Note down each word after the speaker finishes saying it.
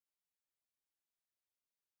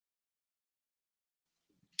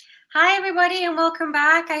Hi, everybody, and welcome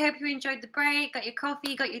back. I hope you enjoyed the break, got your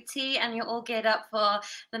coffee, got your tea, and you're all geared up for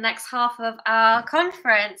the next half of our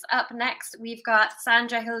conference. Up next, we've got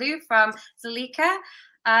Sandra Helou from Zilliqa.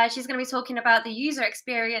 She's going to be talking about the user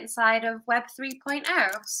experience side of Web 3.0.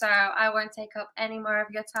 So I won't take up any more of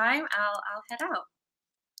your time. I'll head out.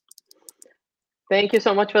 Thank you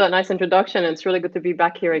so much for that nice introduction. It's really good to be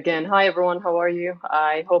back here again. Hi, everyone. How are you?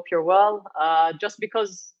 I hope you're well. Just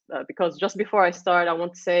because just before I start, I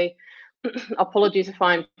want to say apologies if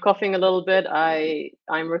I'm coughing a little bit.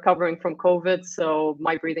 I'm recovering from COVID, so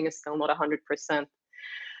my breathing is still not 100%.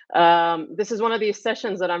 This is one of these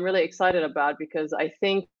sessions that I'm really excited about because I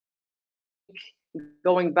think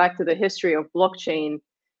going back to the history of blockchain,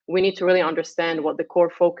 we need to really understand what the core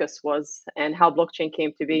focus was and how blockchain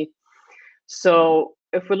came to be. So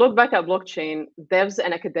if we look back at blockchain, devs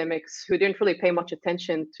and academics who didn't really pay much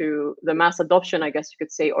attention to the mass adoption, I guess you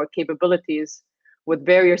could say, or capabilities with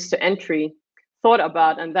barriers to entry, thought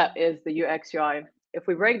about, and that is the UX UI. If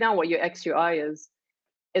we break down what UX UI is,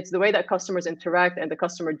 it's the way that customers interact and the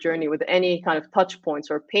customer journey with any kind of touch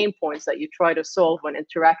points or pain points that you try to solve when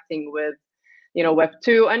interacting with, Web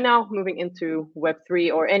 2 and now moving into Web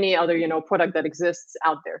 3 or any other, product that exists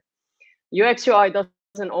out there. UX UI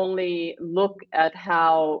doesn't only look at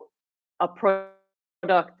how a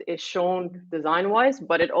product is shown design-wise,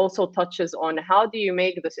 but it also touches on how do you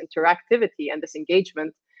make this interactivity and this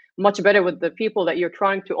engagement much better with the people that you're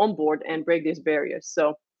trying to onboard and break these barriers.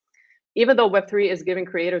 So even though Web3 is giving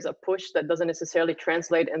creators a push that doesn't necessarily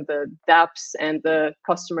translate in the dApps and the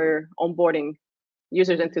customer onboarding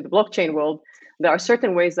users into the blockchain world, there are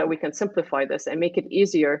certain ways that we can simplify this and make it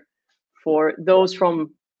easier for those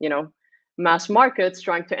from, mass markets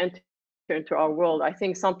trying to enter into our world. I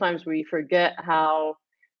think sometimes we forget how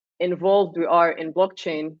involved we are in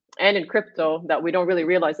blockchain and in crypto that we don't really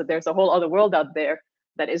realize that there's a whole other world out there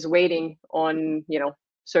that is waiting on,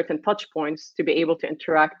 certain touch points to be able to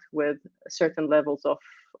interact with certain levels of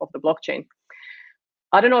the blockchain.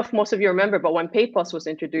 I don't know if most of you remember, but when PayPlus was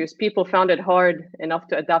introduced, people found it hard enough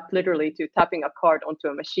to adapt literally to tapping a card onto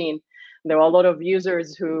a machine. There were a lot of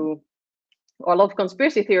users or a lot of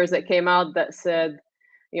conspiracy theories that came out that said,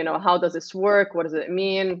 how does this work? What does it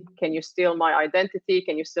mean? Can you steal my identity?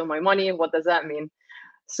 Can you steal my money? What does that mean?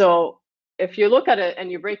 So if you look at it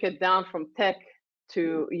and you break it down from tech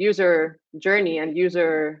to user journey and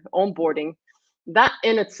user onboarding, that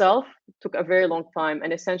in itself took a very long time.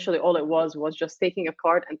 And essentially all it was just taking a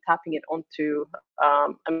card and tapping it onto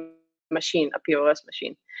a machine, a POS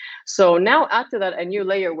machine. So now add to that a new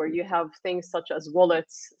layer where you have things such as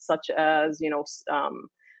wallets, such as,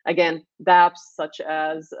 again, dApps, such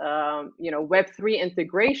as, Web3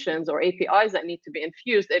 integrations or APIs that need to be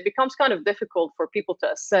infused. It becomes kind of difficult for people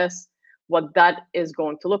to assess what that is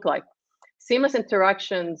going to look like. Seamless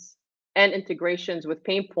interactions and integrations with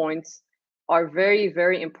pain points are very,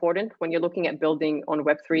 very important when you're looking at building on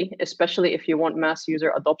Web3, especially if you want mass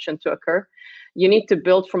user adoption to occur. You need to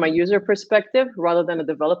build from a user perspective rather than a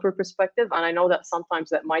developer perspective. And I know that sometimes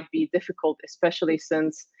that might be difficult, especially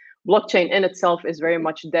since blockchain in itself is very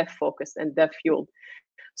much dev focused and dev fueled.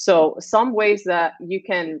 So some ways that you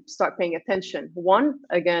can start paying attention. One,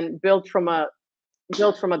 again, build from a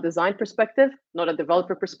design perspective, not a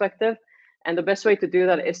developer perspective. And the best way to do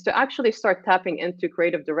that is to actually start tapping into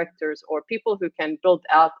creative directors or people who can build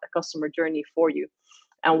out a customer journey for you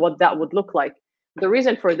and what that would look like. The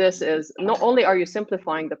reason for this is not only are you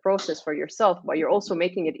simplifying the process for yourself, but you're also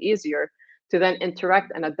making it easier to then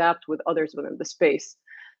interact and adapt with others within the space.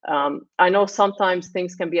 I know sometimes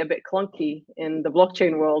things can be a bit clunky in the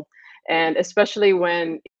blockchain world, and especially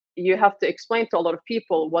when you have to explain to a lot of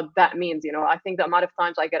people what that means. I think the amount of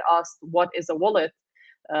times I get asked, what is a wallet?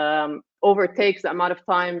 Overtakes the amount of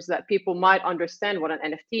times that people might understand what an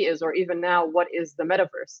NFT is, or even now, what is the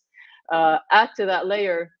metaverse? Add to that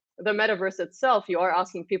layer the metaverse itself. You are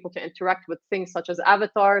asking people to interact with things such as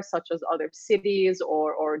avatars, such as other cities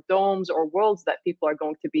or domes or worlds that people are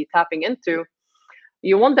going to be tapping into.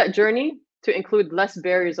 You want that journey to include less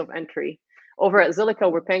barriers of entry. Over at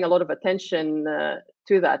Zilliqa, we're paying a lot of attention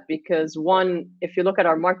to that because one, if you look at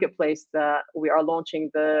our marketplace that we are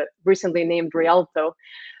launching, the recently named Rialto,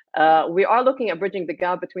 we are looking at bridging the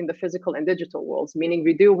gap between the physical and digital worlds, meaning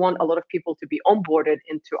we do want a lot of people to be onboarded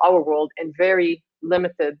into our world and very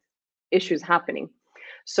limited issues happening.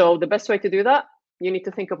 So the best way to do that, you need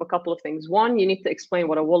to think of a couple of things. One, you need to explain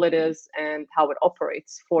what a wallet is and how it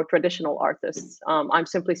operates for traditional artists. I'm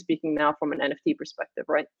simply speaking now from an NFT perspective,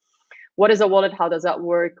 right? What is a wallet? How does that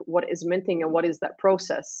work? What is minting and what is that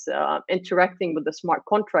process? Interacting with the smart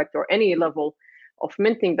contract or any level of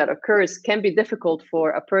minting that occurs can be difficult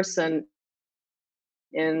for a person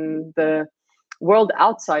in the world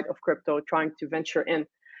outside of crypto trying to venture in.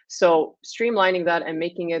 So streamlining that and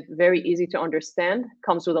making it very easy to understand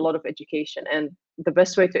comes with a lot of education. And the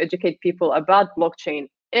best way to educate people about blockchain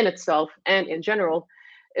in itself and in general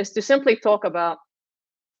is to simply talk about,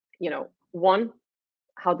 one,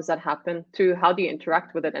 how does that happen? Two, how do you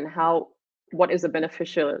interact with it, and what is the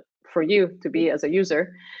beneficial for you to be as a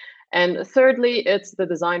user? And thirdly, it's the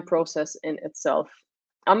design process in itself.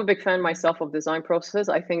 I'm a big fan myself of design processes.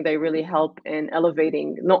 I think they really help in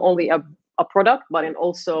elevating not only a product, but in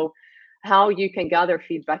also how you can gather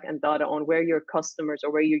feedback and data on where your customers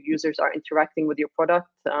or where your users are interacting with your product.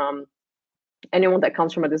 Anyone that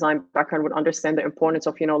comes from a design background would understand the importance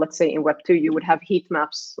of, let's say in Web2, you would have heat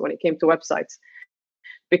maps when it came to websites,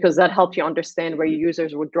 because that helped you understand where your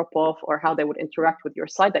users would drop off or how they would interact with your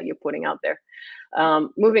site that you're putting out there.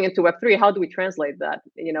 Moving into Web3, how do we translate that?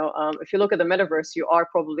 If you look at the metaverse, you are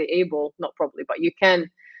probably able, not probably, but you can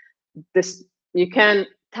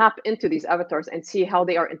tap into these avatars and see how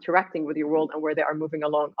they are interacting with your world and where they are moving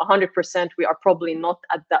along. 100%, we are probably not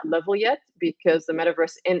at that level yet, because the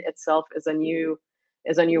metaverse in itself is a new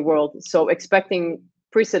world. So expecting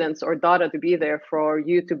precedents or data to be there for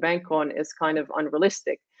you to bank on is kind of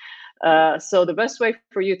unrealistic. So the best way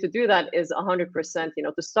for you to do that is 100%,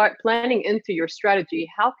 to start planning into your strategy.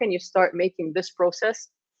 How can you start making this process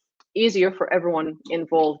easier for everyone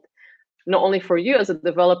involved? Not only for you as a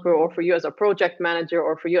developer or for you as a project manager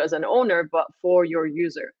or for you as an owner, but for your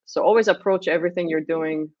user. So always approach everything you're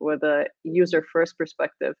doing with a user first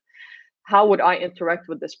perspective. How would I interact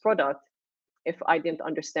with this product if I didn't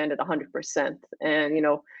understand it 100%?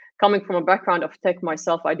 And, coming from a background of tech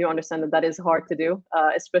myself, I do understand that is hard to do,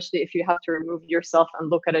 especially if you have to remove yourself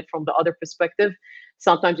and look at it from the other perspective.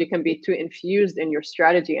 Sometimes you can be too infused in your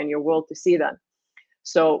strategy and your world to see that.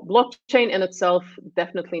 So blockchain in itself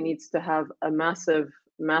definitely needs to have a massive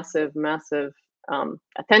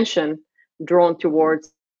attention drawn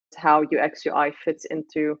towards how UX UI fits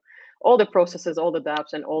into all the processes, all the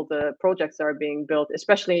dApps, and all the projects that are being built,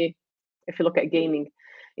 especially if you look at gaming.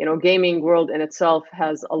 Gaming world in itself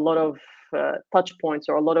has a lot of touch points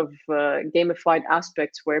or a lot of gamified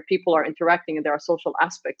aspects where people are interacting, and there are social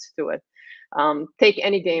aspects to it. Take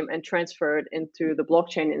any game and transfer it into the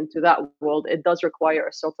blockchain, into that world. It does require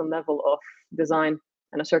a certain level of design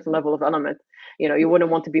and a certain level of element. You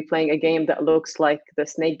wouldn't want to be playing a game that looks like the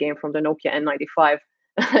Snake game from the Nokia N95,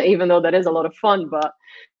 even though that is a lot of fun. But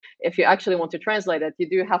if you actually want to translate it, you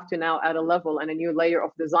do have to now add a level and a new layer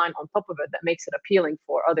of design on top of it that makes it appealing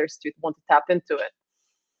for others to want to tap into it.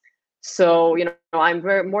 So, I'm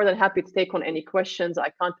more than happy to take on any questions.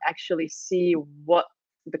 I can't actually see what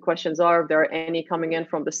the questions are, if there are any coming in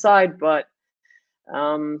from the side, but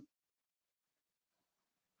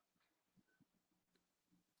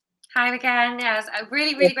Hi again. Yes, a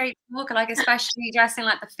really great talk. Like, especially addressing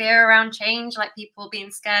like the fear around change, like people being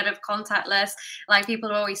scared of contactless. Like, people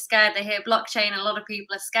are always scared. They hear blockchain, a lot of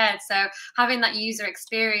people are scared. So having that user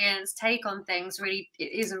experience take on things really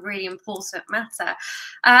is a really important matter.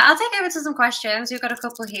 I'll take over to some questions. We've got a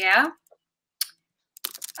couple here.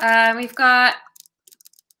 We've got,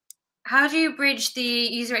 how do you bridge the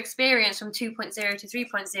user experience from 2.0 to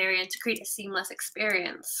 3.0 and to create a seamless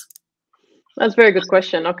experience? That's a very good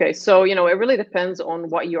question. Okay, so it really depends on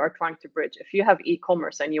what you are trying to bridge. If you have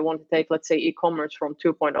e-commerce and you want to take, let's say, e-commerce from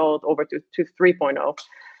 2.0 over to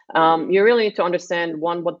 3.0, you really need to understand,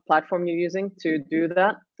 one, what platform you're using to do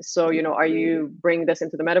that. So, are you bringing this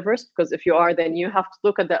into the metaverse? Because if you are, then you have to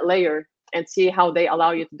look at that layer and see how they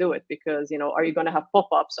allow you to do it. Because, are you going to have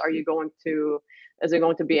pop-ups? Is it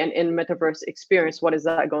going to be an in-metaverse experience? What is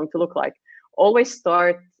that going to look like? Always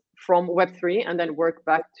start from Web3 and then work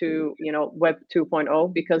back to Web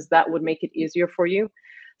 2.0, because that would make it easier for you.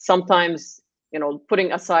 Sometimes,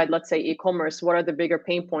 putting aside, let's say, e-commerce, what are the bigger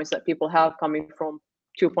pain points that people have coming from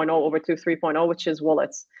 2.0 over to 3.0, which is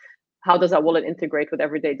wallets? How does that wallet integrate with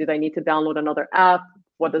everyday? Do they need to download another app?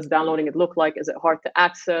 What does downloading it look like? Is it hard to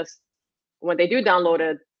access? When they do download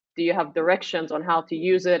it, do you have directions on how to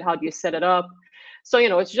use it? How do you set it up? So,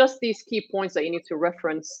 it's just these key points that you need to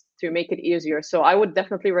reference to make it easier. So I would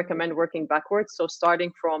definitely recommend working backwards. So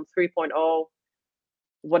starting from 3.0,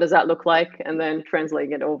 what does that look like? And then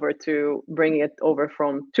translating it over to bringing it over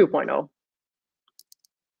from 2.0.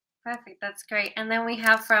 Perfect. That's great. And then we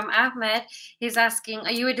have from Ahmed. He's asking,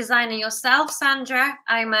 are you a designer yourself, Sandra?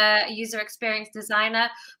 I'm a user experience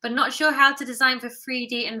designer, but not sure how to design for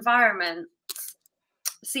 3D environments.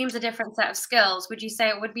 Seems a different set of skills. Would you say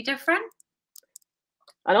it would be different?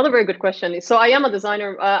 Another very good question. So I am a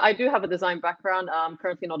designer. I do have a design background. I'm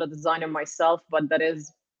currently not a designer myself, but that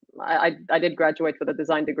is I did graduate with a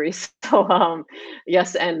design degree, so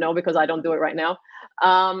yes and no, because I don't do it right now.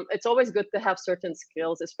 It's always good to have certain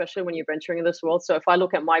skills, especially when you're venturing in this world. So if I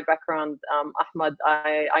look at my background, Ahmad,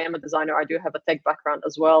 I am a designer. I do have a tech background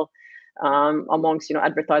as well, amongst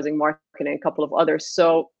advertising, marketing, a couple of others.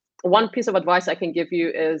 So one piece of advice I can give you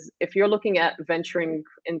is, if you're looking at venturing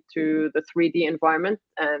into the 3D environment,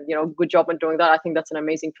 and good job on doing that. I think that's an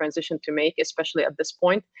amazing transition to make, especially at this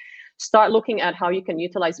point. Start looking at how you can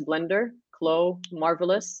utilize Blender, Clo,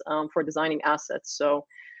 Marvelous for designing assets. So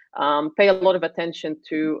pay a lot of attention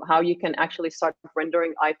to how you can actually start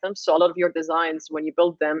rendering items. So a lot of your designs, when you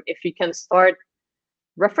build them, if you can start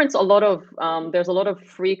reference a lot of there's a lot of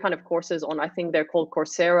free kind of courses on, I think they're called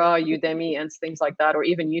Coursera, Udemy, and things like that, or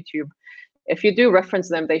even YouTube. If you do reference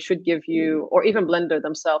them, they should give you, or even Blender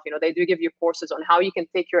themselves, they do give you courses on how you can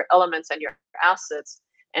take your elements and your assets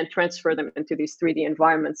and transfer them into these 3D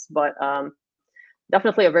environments. But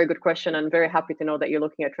definitely a very good question, and very happy to know that you're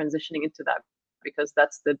looking at transitioning into that, because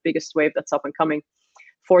that's the biggest wave that's up and coming.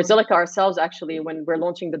 For Zilliqa ourselves, actually, when we're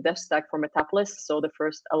launching the dev stack for Metapolis, so the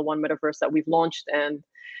first L1 metaverse that we've launched, and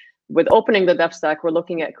with opening the dev stack, we're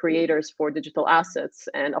looking at creators for digital assets,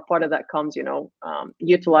 and a part of that comes,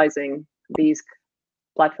 utilizing these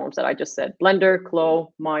platforms that I just said: Blender,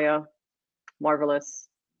 Clo, Maya, Marvelous.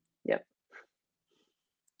 Yeah.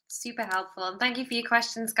 Super helpful. And thank you for your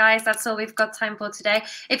questions, guys. That's all we've got time for today.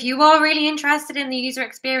 If you are really interested in the user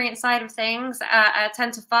experience side of things, at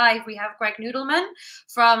 10 to 5, we have Greg Noodleman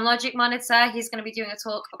from Logic Monitor. He's going to be doing a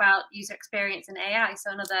talk about user experience in AI.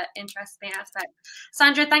 So another interesting aspect.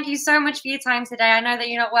 Sandra, thank you so much for your time today. I know that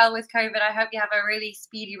you're not well with COVID. I hope you have a really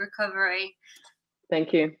speedy recovery.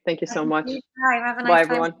 Thank you. Thank you so much. Bye. Have a nice Bye, time.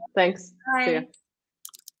 everyone. Thanks. Bye. See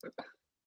ya.